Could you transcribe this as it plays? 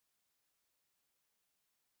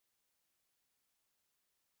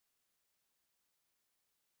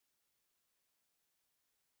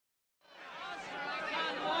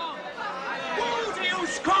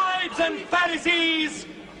and Pharisees,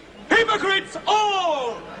 hypocrites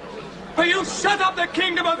all! For you shut up the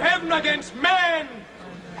kingdom of heaven against men.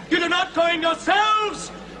 You do not go in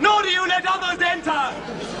yourselves, nor do you let others enter.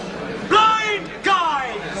 Blind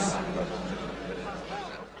guides!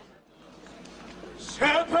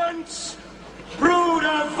 Serpents, brood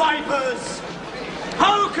of vipers,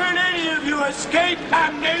 how can any of you escape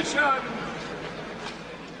damnation?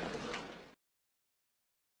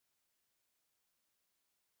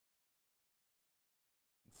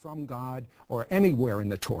 From God or anywhere in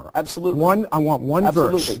the Torah. Absolutely. I want one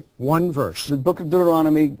Absolutely. verse. One verse. The book of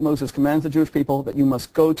Deuteronomy, Moses commands the Jewish people that you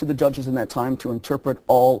must go to the judges in that time to interpret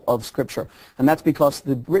all of Scripture. And that's because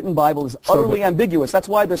the written Bible is utterly ambiguous. That's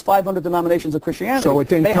why there's 500 denominations of Christianity. So it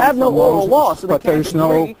didn't they come have no from oral Moses, law, so but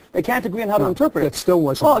they can't agree on how to interpret it. That still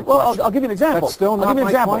wasn't Well, my question. I'll give you an example. That's still not I'll give you an my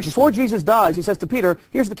example. question. Before Jesus dies, he says to Peter,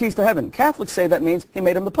 here's the keys to heaven. Catholics say that means he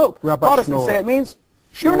made him the Pope. Rabbi Protestants say it means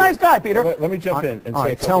you're a nice guy, Peter. Let me jump in and All say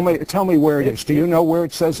right, tell me where it is. Do you know where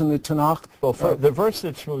it says in the Tanakh? Well, the verse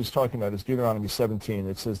that Shmuel was talking about is Deuteronomy 17.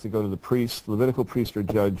 It says to go to the priest, Levitical priest or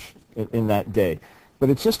judge in that day. But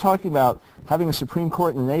it's just talking about having a Supreme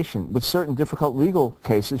Court in the nation. With certain difficult legal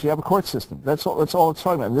cases, you have a court system. That's all it's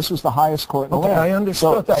talking about. And this was the highest court in the land. I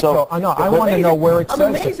understood that. So I want to know where it says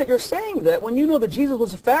I'm amazed that you're saying that when you know that Jesus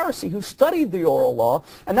was a Pharisee who studied the oral law,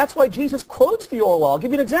 and that's why Jesus quotes the oral law. I'll give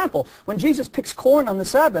you an example. When Jesus picks corn on the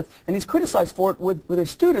Sabbath, and he's criticized for it with his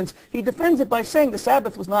students, he defends it by saying the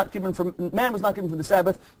Sabbath was not given for man, was not given for the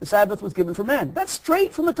Sabbath was given for man. That's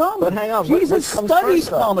straight from the Talmud. But hang on, Jesus studied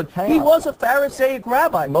Talmud. He was a Pharisaic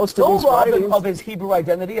rabbi. Most of Don't these rob him writings of his Hebrew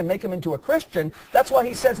identity and make him into a Christian. That's why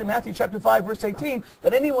he says in Matthew chapter 5, verse 18,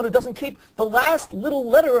 that anyone who doesn't keep the last little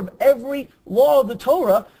letter of every law of the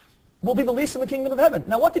Torah will be the least in the kingdom of heaven.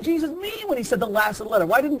 Now, what did Jesus mean when he said the last little letter?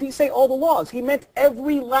 Why didn't he say all the laws? He meant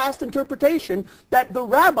every last interpretation that the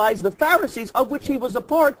rabbis, the Pharisees, of which he was a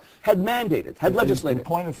part, had mandated, had legislated. In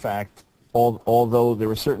point of fact, although there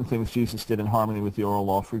were certain things Jesus did in harmony with the oral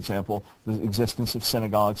law, for example, the existence of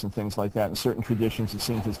synagogues and things like that, and certain traditions it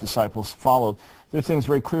seemed his disciples followed, there are things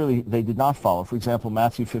very clearly they did not follow. For example,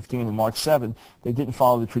 Matthew 15 and Mark 7, they didn't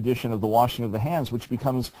follow the tradition of the washing of the hands, which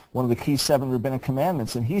becomes one of the key 7 rabbinic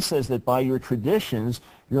commandments. And he says that by your traditions,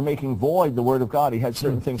 you're making void the word of God. He had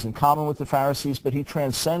certain things in common with the Pharisees, but he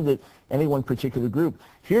transcended any one particular group.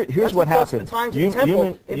 Here's what happened.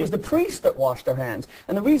 It was the priests that washed their hands.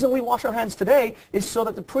 And the reason we wash our hands today is so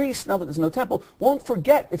that the priests, now that there's no temple, won't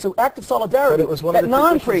forget. It's an act of solidarity. But it was one of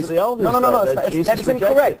the traditions of the elders. No, that that's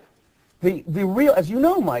incorrect. The real, as you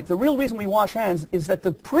know, Mike, the real reason we wash hands is that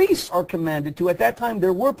the priests are commanded to. At that time,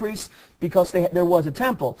 there were priests because there was a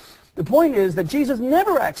temple. The point is that Jesus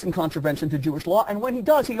never acts in contravention to Jewish law, and when he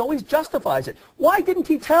does, he always justifies it. Why didn't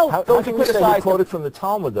he tell those who criticized he quoted from the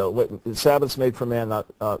Talmud, though? The Sabbath's made for man, not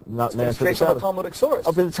man for the Straight from a Sabbath. Talmudic source.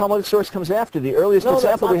 Oh, but the Talmudic source comes after. The earliest No, that's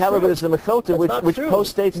example not we have of true. it is the Mechota, which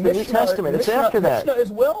postdates the New Testament. It's after that. Mishnah is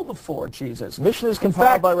well before Jesus. Mishnah is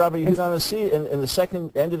compiled by Rabbi Yehuda Nasi in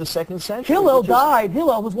the end of the 2nd century. Hillel died.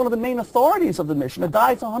 Hillel was one of the main authorities of the Mishnah.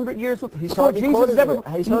 Dies 100 years before Jesus ever.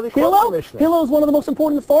 Hillel is one of the most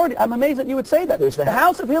important authorities. I'm amazed that you would say that. The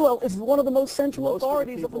House of Hillel is one of the most central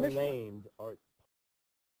authorities of the Mishnah.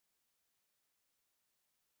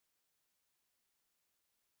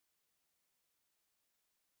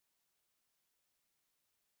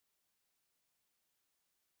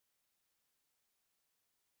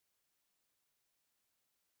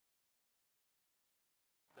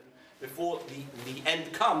 Before the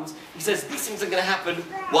end comes, he says these things are going to happen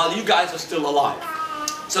while you guys are still alive.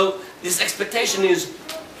 So this expectation is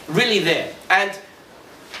really there. And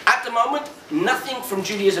at the moment, nothing from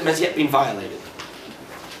Judaism has yet been violated.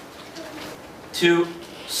 To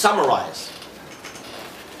summarize,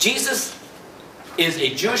 Jesus is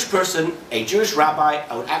a Jewish person, a Jewish rabbi.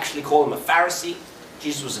 I would actually call him a Pharisee.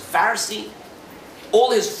 Jesus was a Pharisee.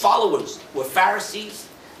 All his followers were Pharisees.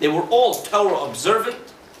 They were all Torah observant.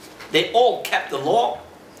 They all kept the law,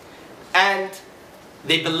 and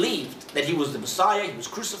they believed that he was the Messiah, he was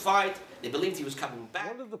crucified, they believed he was coming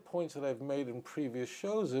back. One of the points that I've made in previous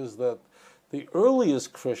shows is that the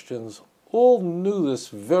earliest Christians all knew this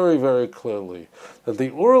very, very clearly. That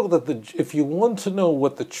if you want to know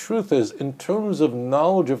what the truth is in terms of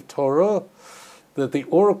knowledge of Torah, that the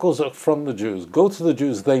oracles are from the Jews. Go to the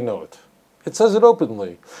Jews, they know it. It says it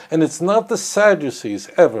openly. And it's not the Sadducees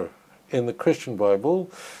ever in the Christian Bible.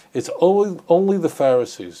 It's only the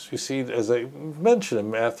Pharisees. You see, as I mentioned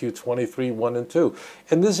in Matthew 23, 1 and 2.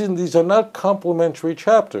 And these are not complementary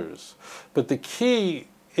chapters. But the key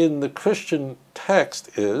in the Christian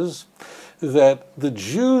text is that the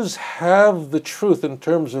Jews have the truth in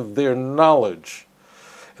terms of their knowledge.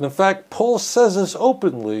 And in fact, Paul says this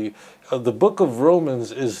openly. The book of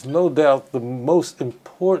Romans is no doubt the most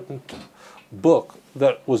important book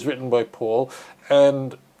that was written by Paul,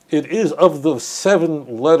 and it is of the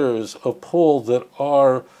 7 letters of Paul that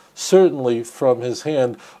are certainly from his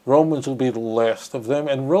hand. Romans will be the last of them,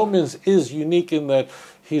 and Romans is unique in that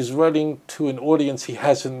he's writing to an audience he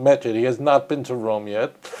hasn't met yet. He has not been to Rome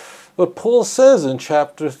yet. But Paul says in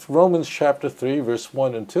Romans chapter 3, verse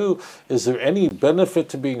 1 and 2, is there any benefit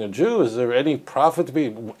to being a Jew? Is there any profit to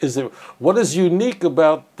being, what is unique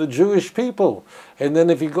about the Jewish people? And then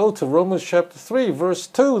if you go to Romans chapter 3, verse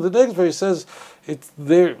 2, the next verse says,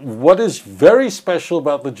 what is very special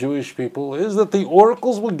about the Jewish people is that the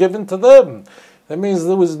oracles were given to them. That means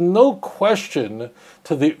there was no question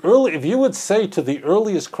to the early. If you would say to the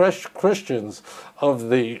earliest Christians of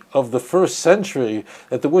the first century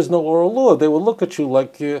that there was no oral law, they would look at you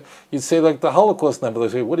like you'd say like the Holocaust number. They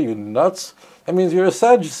say, "What are you, nuts?" That means you're a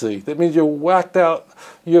Sadducee. That means you're whacked out.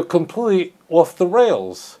 You're completely off the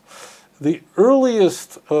rails. The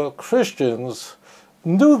earliest Christians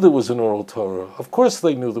knew there was an oral Torah. Of course,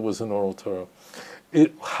 they knew there was an oral Torah.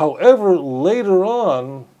 However, later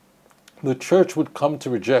on, the church would come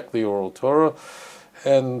to reject the oral Torah,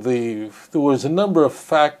 and there was a number of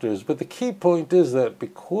factors, but the key point is that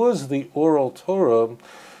because the oral Torah,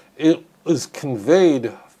 it was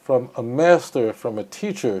conveyed from a master, from a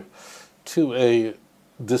teacher, to a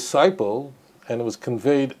disciple, and it was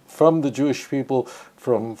conveyed from the Jewish people,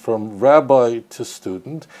 from rabbi to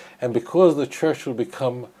student, and because the church would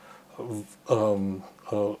become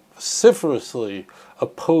vociferously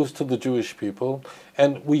opposed to the Jewish people,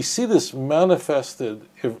 and we see this manifested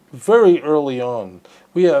very early on.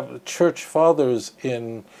 We have church fathers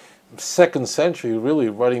in 2nd century really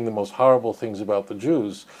writing the most horrible things about the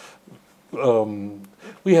Jews.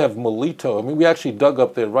 We have Melito. I mean, we actually dug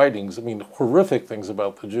up their writings. I mean, horrific things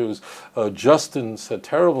about the Jews. Justin said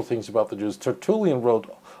terrible things about the Jews. Tertullian wrote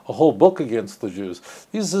a whole book against the Jews.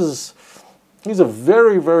 These are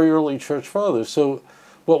very, very early church fathers. So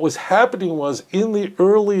what was happening was in the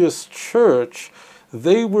earliest church,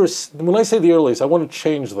 they were, when I say the earliest, I want to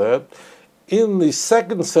change that. In the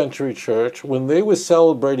 2nd century church, when they were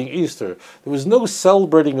celebrating Easter, there was no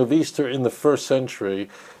celebrating of Easter in the 1st century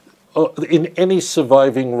in any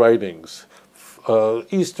surviving writings.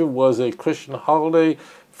 Easter was a Christian holiday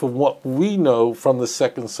from what we know from the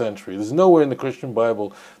 2nd century. There's nowhere in the Christian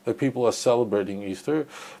Bible that people are celebrating Easter,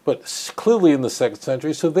 but clearly in the 2nd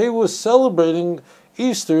century. So they were celebrating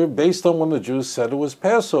Easter based on when the Jews said it was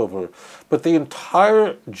Passover. But the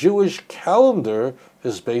entire Jewish calendar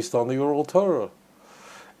is based on the oral Torah.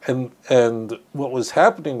 And what was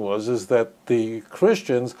happening is that the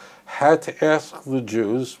Christians had to ask the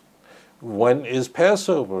Jews, when is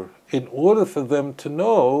Passover, in order for them to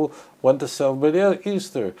know when to celebrate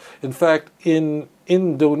Easter. In fact, in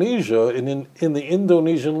Indonesia, in the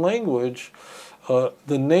Indonesian language,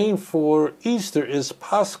 the name for Easter is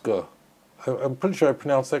Pascha. I'm pretty sure I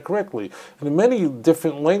pronounced that correctly. And in many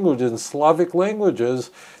different languages, in Slavic languages,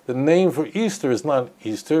 the name for Easter is not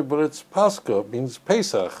Easter, but it's Pascha, it means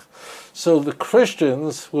Pesach. So the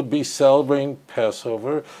Christians would be celebrating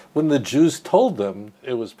Passover when the Jews told them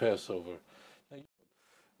it was Passover.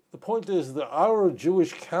 The point is that our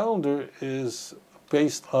Jewish calendar is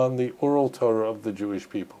based on the oral Torah of the Jewish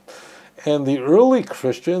people. And the early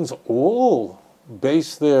Christians all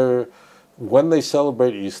base when they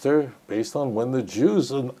celebrate Easter, based on when the Jews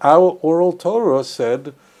in our oral Torah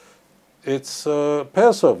said it's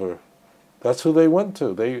Passover. That's who they went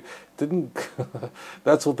to. They didn't,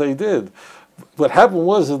 that's what they did. What happened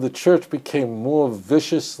was that the church became more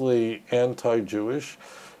viciously anti-Jewish,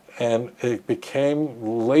 and it became,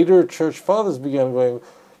 later church fathers began going,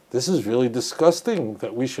 this is really disgusting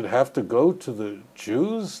that we should have to go to the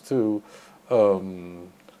Jews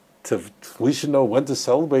we should know when to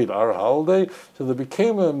celebrate our holiday. So there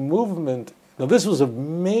became a movement. Now this was a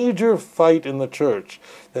major fight in the church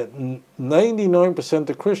that 99%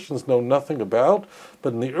 of Christians know nothing about,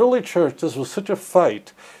 but in the early church this was such a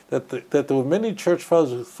fight that there were many church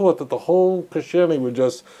fathers who thought that the whole Christianity would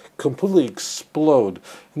just completely explode.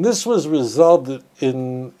 And this was resolved at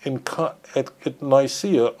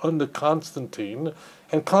Nicaea under Constantine,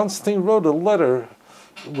 and Constantine wrote a letter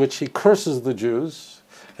which he curses the Jews.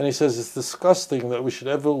 And he says it's disgusting that we should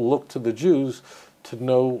ever look to the Jews to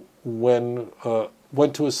know when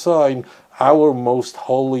to assign our most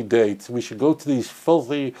holy dates. We should go to these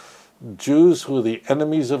filthy Jews who are the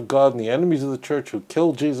enemies of God and the enemies of the church who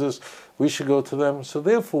killed Jesus. We should go to them. So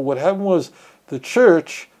therefore what happened was the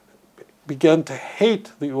church began to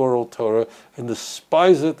hate the oral Torah and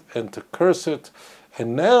despise it and to curse it.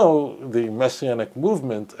 And now the Messianic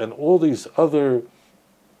movement and all these other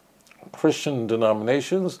Christian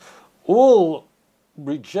denominations all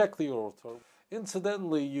reject the oral Torah.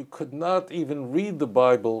 Incidentally, you could not even read the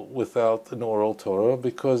Bible without an oral Torah,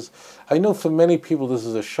 because I know for many people this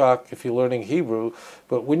is a shock if you're learning Hebrew,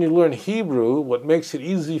 but when you learn Hebrew, what makes it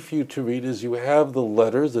easy for you to read is you have the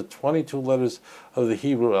letters, the 22 letters of the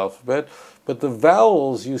Hebrew alphabet, but the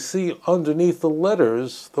vowels you see underneath the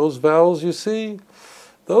letters, those vowels you see,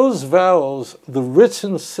 those vowels, the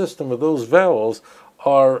written system of those vowels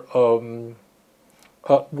are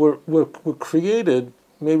were created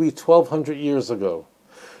maybe 1,200 years ago.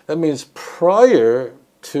 That means prior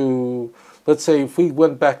to, let's say, if we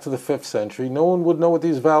went back to the 5th century, no one would know what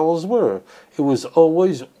these vowels were. It was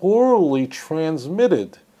always orally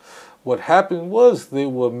transmitted. What happened was they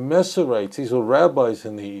were Masoretes, these were rabbis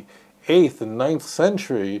in the 8th and 9th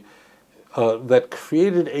century that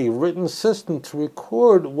created a written system to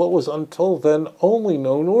record what was until then only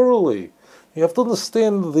known orally. You have to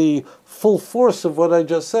understand the full force of what I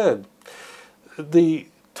just said. The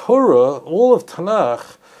Torah, all of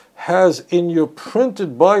Tanakh, has in your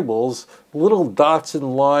printed Bibles little dots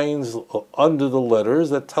and lines under the letters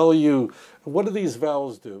that tell you what do these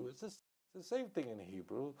vowels do. It's the same thing in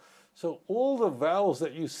Hebrew. So all the vowels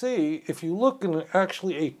that you see, if you look in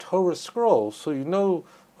actually a Torah scroll, so you know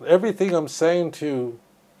everything I'm saying to you,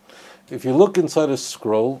 if you look inside a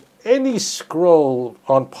scroll, any scroll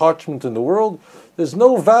on parchment in the world, there's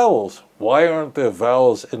no vowels. Why aren't there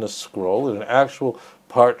vowels in a scroll, in an actual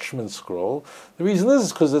parchment scroll? The reason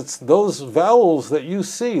is because it's those vowels that you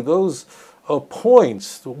see, those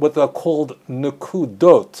points, what are called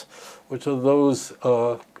nekudot, which are those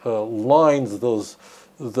lines, those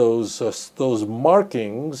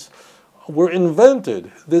markings, were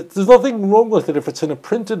invented. There's nothing wrong with it. If it's in a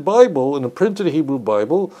printed Bible, in a printed Hebrew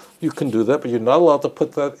Bible, you can do that, but you're not allowed to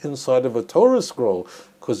put that inside of a Torah scroll,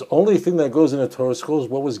 because the only thing that goes in a Torah scroll is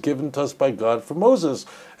what was given to us by God for Moses.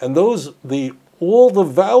 And all the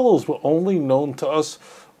vowels were only known to us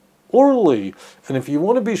orally. And if you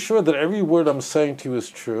want to be sure that every word I'm saying to you is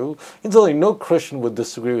true, incidentally, no Christian would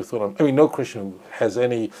disagree with no Christian who has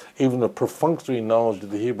even a perfunctory knowledge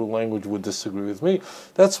of the Hebrew language would disagree with me.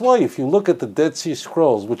 That's why if you look at the Dead Sea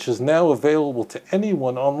Scrolls, which is now available to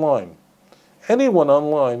anyone online,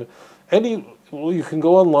 you can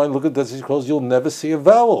go online, look at Dead Sea Scrolls, you'll never see a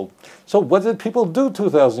vowel. So what did people do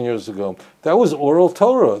 2,000 years ago? That was oral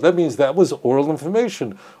Torah. That means that was oral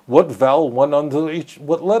information. What vowel went under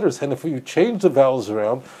what letters? And if you change the vowels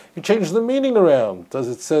around, you change the meaning around. Does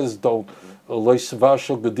it says don't does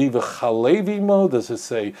it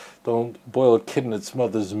say don't boil a kid in its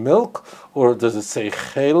mother's milk? Or does it say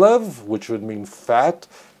chelev, which would mean fat?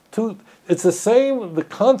 It's the same, the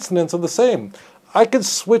consonants are the same. I could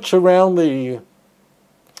switch around the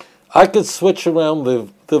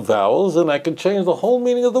vowels, and I could change the whole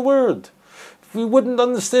meaning of the word. We wouldn't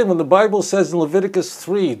understand when the Bible says in Leviticus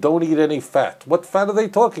 3, don't eat any fat. What fat are they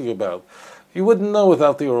talking about? You wouldn't know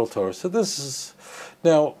without the oral Torah. So this is,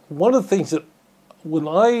 now, one of the things that, when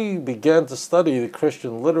I began to study the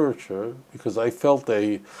Christian literature, because I felt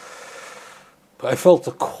a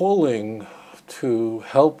calling to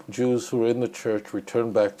help Jews who were in the church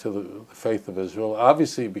return back to the faith of Israel,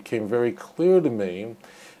 obviously it became very clear to me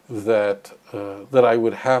that I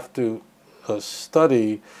would have to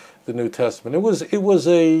study the New Testament. It was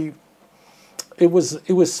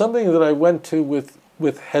something that I went to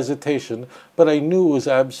with hesitation, but I knew it was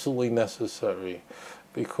absolutely necessary,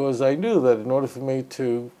 because I knew that in order for me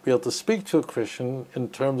to be able to speak to a Christian in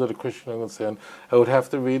terms that a Christian understand, I would have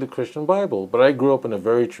to read a Christian Bible. But I grew up in a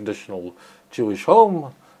very traditional Jewish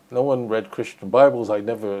home. No one read Christian Bibles.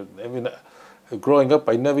 Growing up,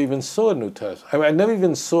 I never even saw a New Testament. I never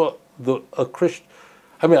even saw a Christian.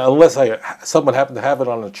 Unless someone happened to have it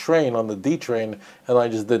on a train, on the D train, and I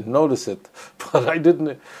just didn't notice it. But I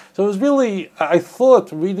didn't. So it was really, I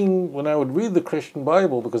thought when I would read the Christian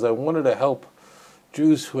Bible, because I wanted to help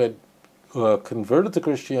Jews who had converted to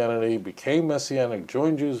Christianity, became Messianic,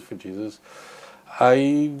 joined Jews for Jesus,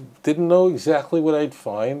 I didn't know exactly what I'd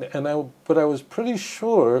find, but I was pretty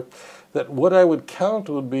sure that what I would count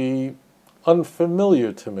would be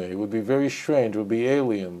unfamiliar to me, would be very strange, would be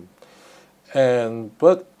alien.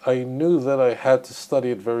 But I knew that I had to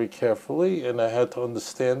study it very carefully, and I had to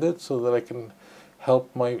understand it so that I can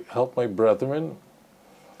help my brethren.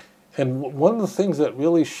 And one of the things that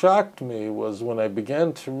really shocked me was when I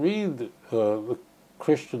began to read the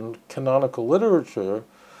Christian canonical literature,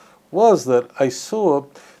 was that I saw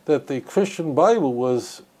that the Christian Bible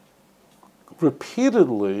was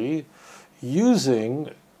repeatedly using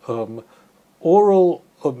the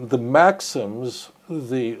maxims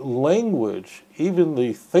the language, even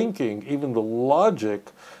the thinking, even the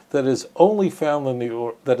logic that is only found in the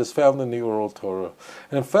oral Torah.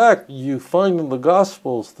 And in fact, you find in the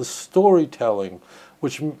Gospels the storytelling,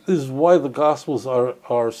 which is why the Gospels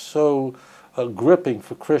are so gripping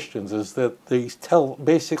for Christians, is that they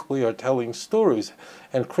basically are telling stories,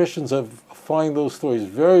 and Christians find those stories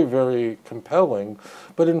very, very compelling.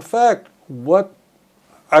 But in fact, what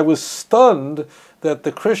I was stunned that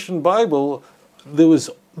the Christian Bible,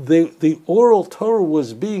 the oral Torah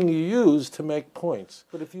was being used to make points.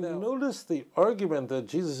 But if you notice the argument that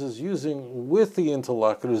Jesus is using with the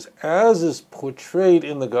interlocutors as is portrayed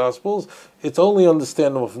in the Gospels, it's only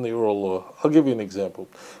understandable from the oral law. I'll give you an example.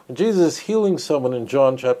 When Jesus is healing someone in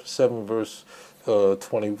John chapter 7, verse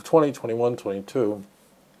 20, 21, 22,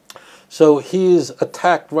 so he's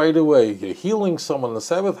attacked right away. You're healing someone on the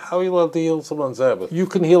Sabbath. How are you allowed to heal someone on Sabbath? You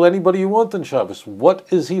can heal anybody you want on Shabbos. What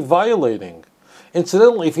is he violating?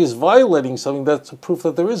 Incidentally, if he's violating something, that's a proof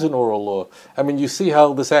that there is an oral law. I mean, you see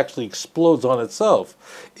how this actually explodes on itself.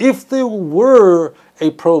 If there were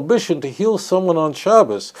a prohibition to heal someone on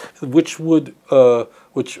Shabbos, which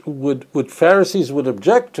Pharisees would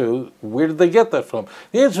object to, where did they get that from?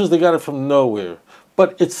 The answer is they got it from nowhere.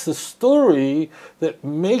 But it's the story that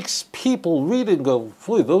makes people read it and go,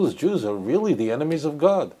 boy, those Jews are really the enemies of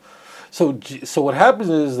God. So what happens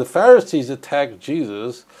is the Pharisees attack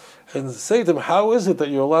Jesus and say to him, how is it that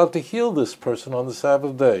you're allowed to heal this person on the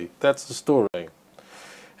Sabbath day? That's the story.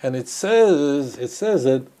 And it says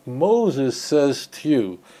that Moses says to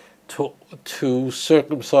you to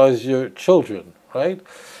circumcise your children, right?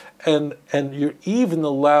 And you're even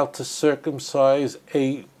allowed to circumcise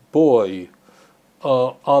a boy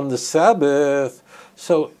on the Sabbath.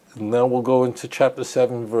 So now we'll go into chapter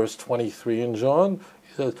 7, verse 23 in John.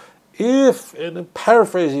 He says, and I'm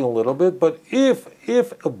paraphrasing a little bit, but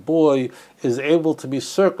if a boy is able to be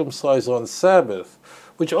circumcised on Sabbath,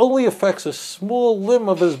 which only affects a small limb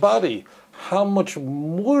of his body, how much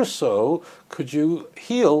more so could you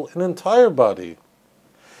heal an entire body?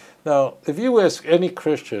 Now, if you ask any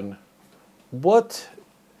Christian, what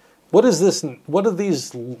is this? What are these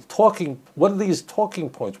talking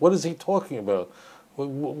points? What is he talking about?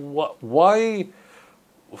 Why?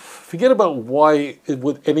 Forget about why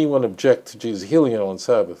would anyone object to Jesus healing it on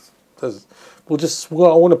Sabbath. I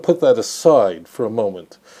want to put that aside for a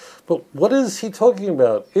moment. But what is he talking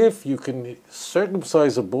about? If you can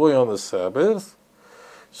circumcise a boy on the Sabbath,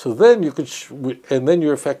 so then you could, and then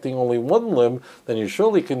you're affecting only one limb, then you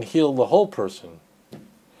surely can heal the whole person.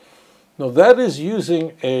 Now that is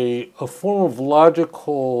using a form of logic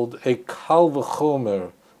called a kal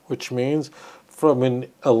v'chomer, which means from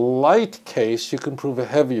a light case, you can prove a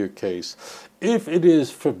heavier case. If it is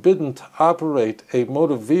forbidden to operate a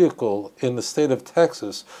motor vehicle in the state of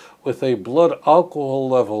Texas with a blood alcohol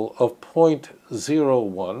level of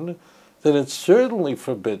 0.01, then it's certainly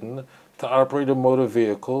forbidden to operate a motor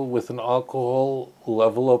vehicle with an alcohol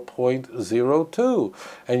level of 0.02.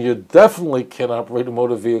 And you definitely can't operate a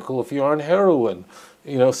motor vehicle if you're on heroin.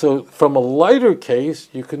 So from a lighter case,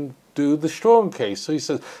 you can do the strong case. So he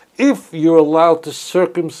says, if you're allowed to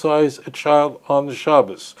circumcise a child on the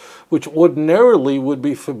Shabbos, which ordinarily would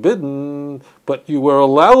be forbidden, but you were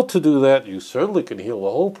allowed to do that, you certainly can heal the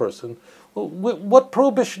whole person. Well, what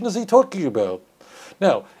prohibition is he talking about?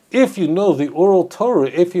 Now, if you know the oral Torah,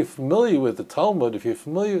 if you're familiar with the Talmud,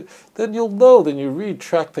 then you'll know. Then you read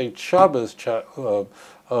Tractate Shabbos, Daf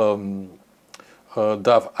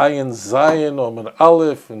Ayin Zayin Amud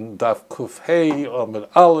Aleph, and Daf Kuf Hey Amud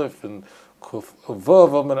Aleph, and Kuf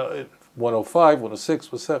Vav Amud 105,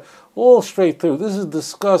 106, 107, all straight through. This is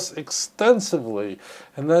discussed extensively,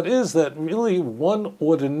 and that is that really one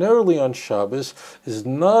ordinarily on Shabbos is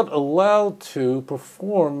not allowed to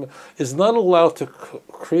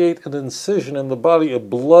create an incision in the body, a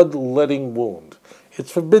blood-letting wound.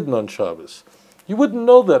 It's forbidden on Shabbos. You wouldn't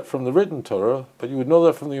know that from the written Torah, but you would know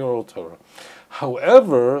that from the oral Torah.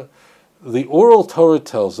 However, the oral Torah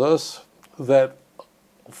tells us that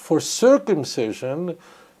for circumcision,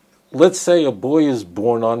 let's say a boy is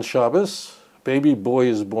born on Shabbos, baby boy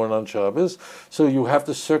is born on Shabbos, so you have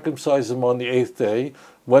to circumcise him on the 8th day.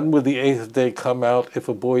 When would the 8th day come out if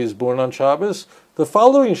a boy is born on Shabbos? The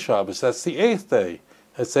following Shabbos, that's the 8th day.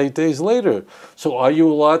 That's 8 days later. So are you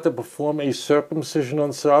allowed to perform a circumcision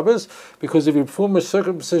on Shabbos? Because if you perform a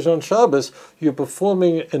circumcision on Shabbos, you're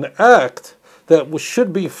performing an act that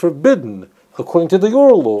should be forbidden according to the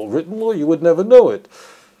oral law. Written law, you would never know it.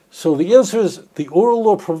 So the answer is the oral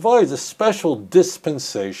law provides a special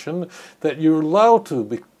dispensation that you're allowed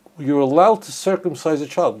to you're allowed to circumcise a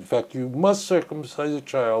child. In fact, you must circumcise a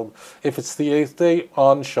child if it's the 8th day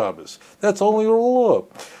on Shabbos. That's only oral law.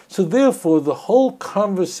 So therefore, the whole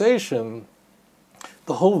conversation,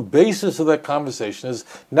 the whole basis of that conversation is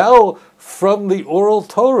now from the oral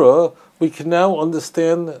Torah, we can now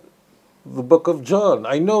understand the book of John.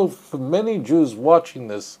 I know for many Jews watching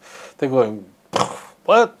this, they're going,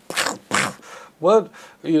 what? What?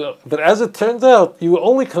 But as it turns out, you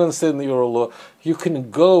only can understand the oral law. You can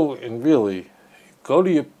go and really go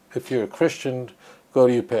to if you're a Christian, go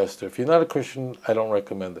to your pastor. If you're not a Christian, I don't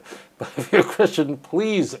recommend it. But if you're a Christian,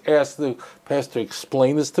 please ask the pastor,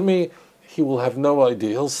 explain this to me. He will have no idea.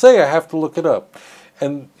 He'll say, I have to look it up.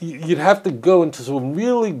 And you'd have to go into some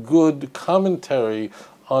really good commentary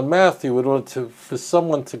on Matthew in order for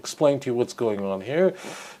someone to explain to you what's going on here.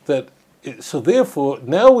 So therefore,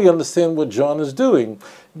 now we understand what John is doing.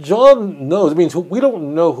 John knows, we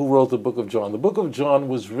don't know who wrote the book of John. The book of John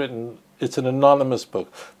was written, it's an anonymous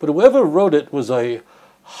book. But whoever wrote it was a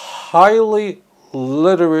highly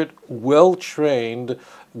literate, well-trained,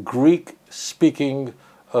 Greek-speaking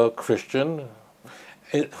Christian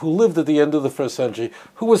who lived at the end of the 1st century,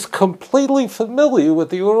 who was completely familiar with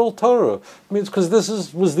the oral Torah. Because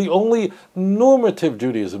this was the only normative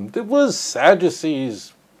Judaism. There was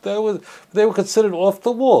Sadducees. They were considered off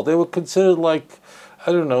the wall. They were considered like,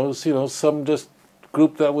 I don't know, some just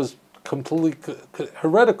group that was completely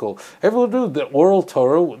heretical. Everyone knew that oral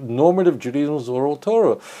Torah, normative Judaism was oral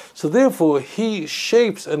Torah. So therefore, he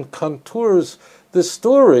shapes and contours this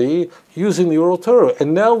story using the oral Torah.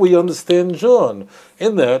 And now we understand John.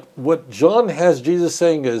 In that, what John has Jesus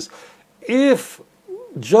saying is, if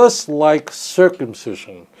just like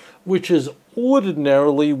circumcision, which is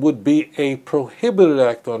ordinarily would be a prohibited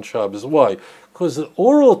act on Shabbos. Why? Because the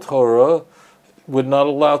oral Torah would not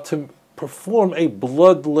allow to perform a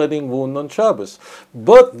bloodletting wound on Shabbos.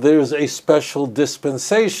 But there's a special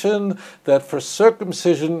dispensation that for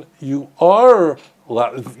circumcision you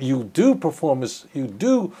do perform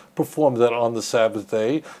that on the Sabbath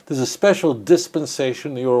day. There's a special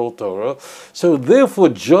dispensation in the oral Torah. So therefore,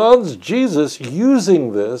 Jesus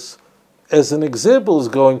using this as an example is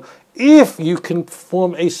going, if you can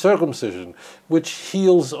perform a circumcision, which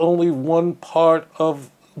heals only one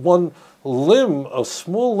limb, a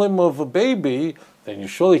small limb of a baby, then you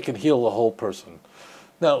surely can heal the whole person.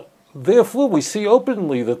 Now, therefore, we see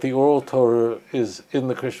openly that the oral Torah is in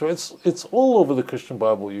the Christian. It's all over the Christian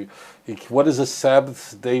Bible. What is a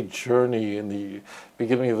Sabbath day journey in the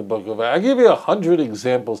beginning of the book of Acts? I'll give you 100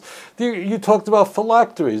 examples. You talked about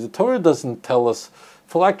phylacteries. The Torah doesn't tell us.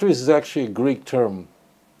 Phylacteries is actually a Greek term.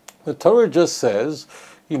 The Torah just says,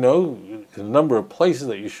 in a number of places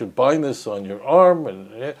that you should bind this on your arm.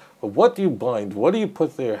 But what do you bind? What do you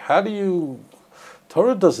put there?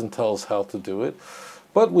 Torah doesn't tell us how to do it.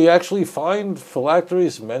 But we actually find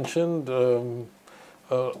phylacteries mentioned.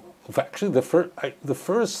 Actually, the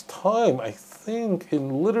first time, I think,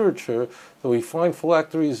 in literature that we find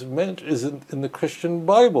phylacteries mentioned is in the Christian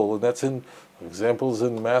Bible, and that's in examples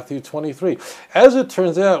in Matthew 23. As it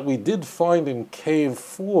turns out, we did find in Cave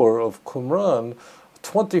 4 of Qumran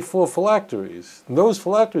 24 phylacteries. And those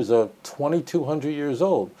phylacteries are 2,200 years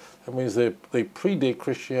old. That means they predate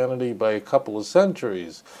Christianity by a couple of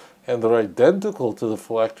centuries. And they're identical to the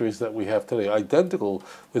phylacteries that we have today, identical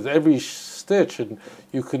with every stitch. And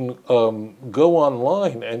you can go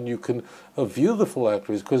online and you can view the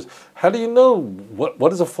phylacteries. Because how do you know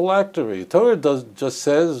what is a phylactery? Torah just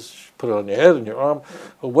says, put it on your head and your arm.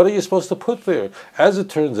 But what are you supposed to put there? As it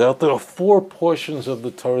turns out, there are 4 portions of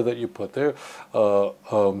the Torah that you put there. 2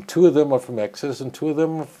 of them are from Exodus and 2 of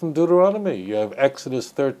them are from Deuteronomy. You have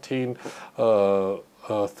Exodus 13,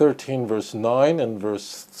 13 verse 9 and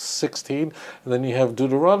verse 16, and then you have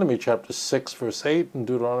Deuteronomy chapter 6 verse 8 and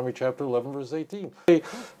Deuteronomy chapter 11 verse 18.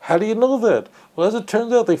 How do you know that? Well, as it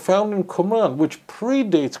turns out, they found in Qumran, which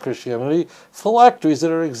predates Christianity, phylacteries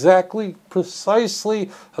that are precisely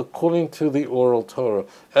according to the oral Torah.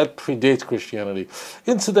 That predates Christianity.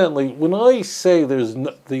 Incidentally, when I say there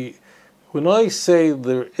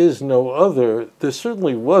is no other, there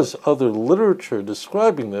certainly was other literature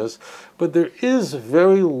describing this, but there is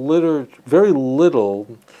very little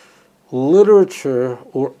literature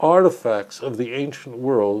or artifacts of the ancient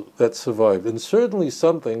world that survived, and certainly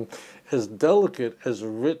something as delicate as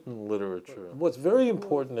written literature. What's very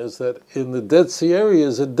important is that in the Dead Sea area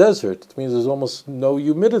is a desert. It means there's almost no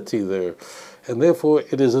humidity there, and therefore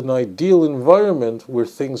it is an ideal environment where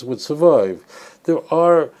things would survive. There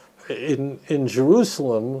are in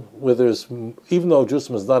Jerusalem, where there's, even though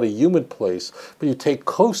Jerusalem is not a humid place, but you take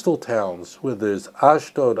coastal towns where there's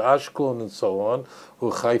Ashdod, Ashkelon, and so on,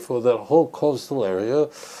 or Haifa, that whole coastal area,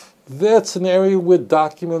 that's an area where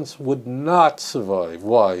documents would not survive.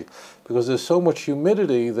 Why? Because there's so much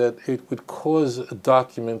humidity that it would cause a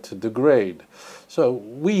document to degrade. So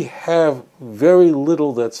we have very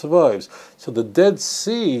little that survives. So the Dead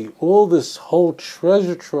Sea, all this whole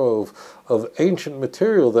treasure trove of ancient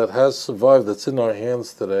material that has survived, that's in our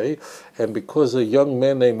hands today, and because a young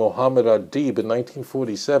man named Mohammed Adib in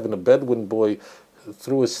 1947, a Bedouin boy,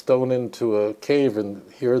 threw a stone into a cave and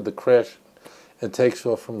he heard the crash and takes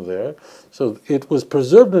off from there. So it was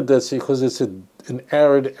preserved in the Dead Sea because it's an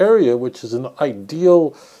arid area, which is an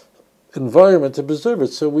ideal environment to preserve it.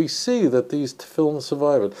 So we see that these tefillin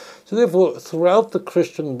survive it. So therefore, throughout the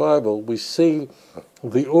Christian Bible, we see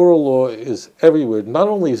the oral law is everywhere. Not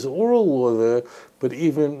only is oral law there, but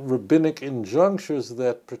even rabbinic injunctions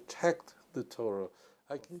that protect the Torah.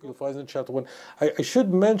 You'll find in chapter 1. I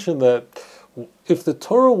should mention that if the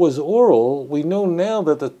Torah was oral, we know now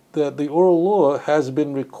that the oral law has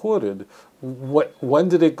been recorded. When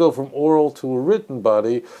did it go from oral to a written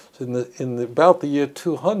body? So about the year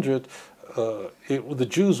 200, the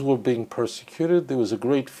Jews were being persecuted. There was a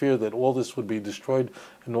great fear that all this would be destroyed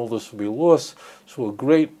and all this would be lost. So a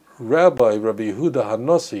great rabbi, Rabbi Yehuda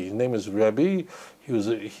Hanossi, his name is Rabbi.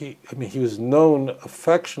 He was known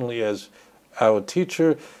affectionately as our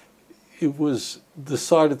teacher. It was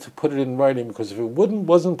decided to put it in writing because if it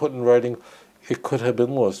wasn't put in writing, it could have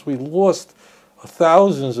been lost. We lost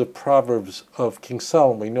thousands of proverbs of King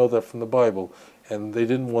Solomon. We know that from the Bible, and they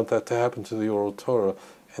didn't want that to happen to the oral Torah,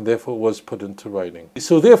 and therefore it was put into writing.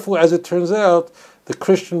 So therefore, as it turns out, the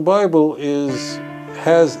Christian Bible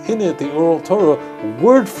has in it the oral Torah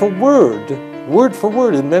word for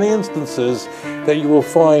word in many instances that you will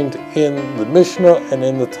find in the Mishnah and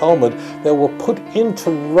in the Talmud that were put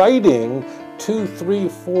into writing 200,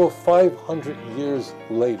 300, 400, 500 years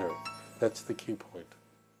later. That's the key point.